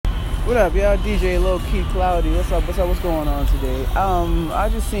What up, y'all? DJ Low Key Cloudy. What's up? What's going on today? I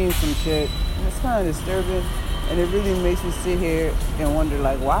just seen some shit, and it's kind of disturbing, and it really makes me sit here and wonder,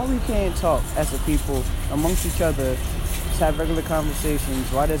 like, why we can't talk as a people amongst each other, just have regular conversations.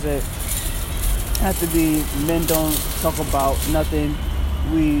 Why does it have to be men don't talk about nothing?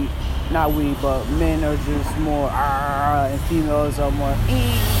 Not we, but men are just more and females are more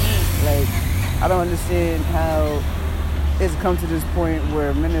like. I don't understand how it's come to this point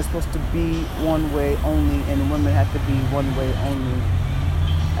where men are supposed to be one way only and women have to be one way only.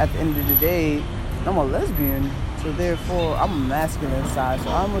 At the end of the day, I'm a lesbian, so therefore I'm a masculine side. So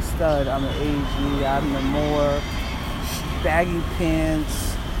I'm a stud, I'm an AG, I'm a more baggy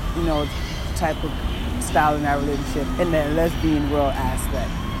pants, type of style in that relationship in that lesbian world aspect.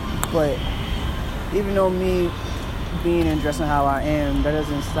 But even though me being and dressing how I am, that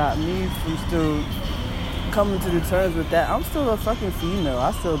doesn't stop me from still coming to the terms with that. I'm still a fucking female.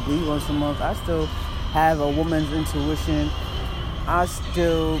 I still bleed once a month. I still have a woman's intuition. I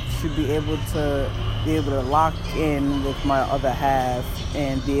still should be able to lock in with my other half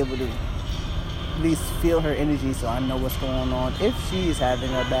and be able to at least feel her energy so I know what's going on. If she is having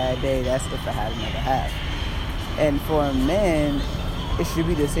a bad day, that's if I had another half. And for a man, it should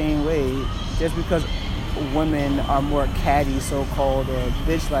be the same way. Just because women are more catty, so-called, or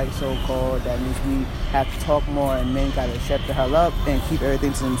bitch-like, so-called, that means we have to talk more and men gotta shut the hell up and keep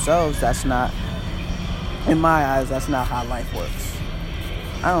everything to themselves. That's not, in my eyes, that's not how life works.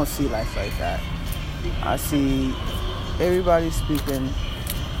 I don't see life like that. I see everybody speaking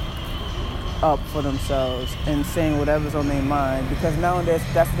up for themselves and saying whatever's on their mind, because nowadays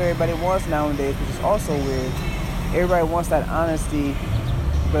that's what everybody wants nowadays, which is also weird. Everybody wants that honesty,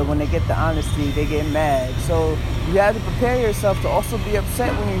 but when they get the honesty, they get mad. So you have to prepare yourself to also be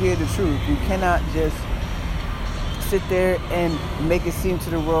upset when you hear the truth. You cannot just sit there and make it seem to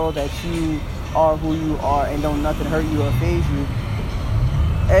the world that you are who you are and don't nothing hurt you or faze you.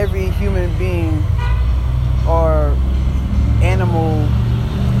 Every human being or animal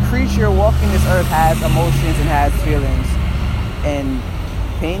creature walking this earth has emotions and has feelings. And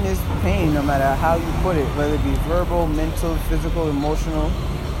pain is pain, no matter how you put it, whether it be verbal, mental, physical, emotional.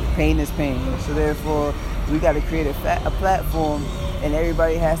 Pain is pain. So therefore, we got to create a platform, and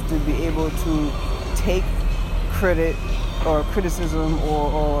everybody has to be able to take credit or criticism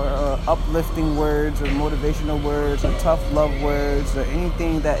or uplifting words or motivational words or tough love words or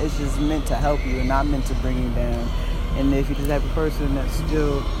anything that is just meant to help you and not meant to bring you down. And if you're the type of person that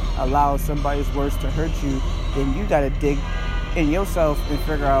still allows somebody's words to hurt you, then you got to dig in yourself and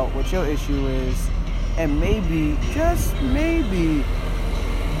figure out what your issue is. And maybe, just maybe,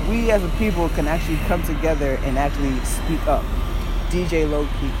 we as a people can actually come together and actually speak up. DJ Low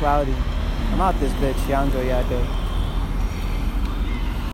Key Cloudy. I'm out this bitch. Y'all enjoy y'all day.